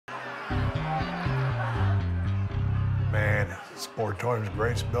Man, Sportatorium's the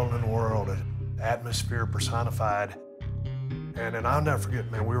greatest building in the world. Atmosphere personified. And then I'll never forget,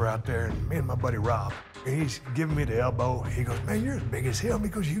 man, we were out there, and me and my buddy Rob, he's giving me the elbow. He goes, man, you're as big as him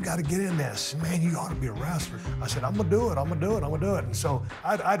because you got to get in this. Man, you ought to be a wrestler. I said, I'm going to do it, I'm going to do it, I'm going to do it. And so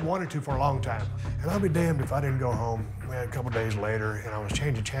I'd wanted to for a long time. And I'll be damned if I didn't go home. Man, a couple days later, and I was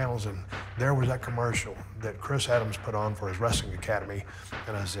changing channels, and there was that commercial that Chris Adams put on for his wrestling academy.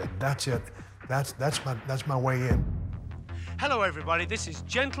 And I said, that's it. That's my way in. Hello everybody, this is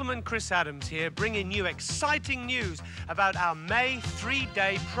Gentleman Chris Adams here, bringing you exciting news about our May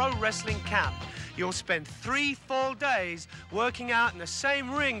 3-day pro wrestling camp. You'll spend 3 full days working out in the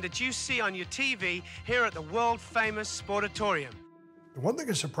same ring that you see on your TV here at the world-famous Sportatorium. The one thing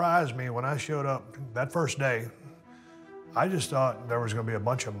that surprised me when I showed up that first day, I just thought there was going to be a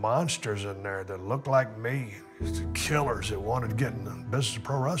bunch of monsters in there that looked like me, just killers that wanted to get in the business of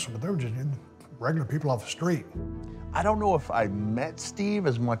pro wrestling, but they were just regular people off the street. I don't know if I met Steve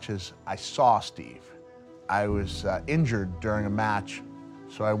as much as I saw Steve. I was injured during a match,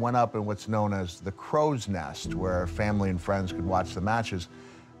 so I went up in what's known as the crow's nest, where family and friends could watch the matches.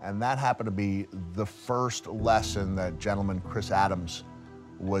 And that happened to be the first lesson that gentleman Chris Adams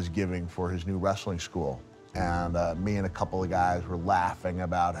was giving for his new wrestling school. And me and a couple of guys were laughing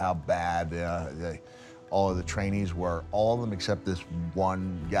about how bad all of the trainees were, all of them except this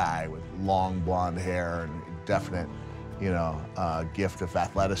one guy with long blonde hair and definite, gift of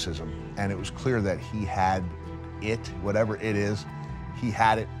athleticism. And it was clear that he had it, whatever it is, he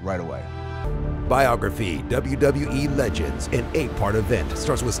had it right away. Biography, WWE Legends, an 8-part event,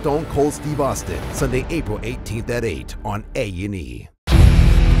 starts with Stone Cold Steve Austin, Sunday, April 18th at 8 on A&E.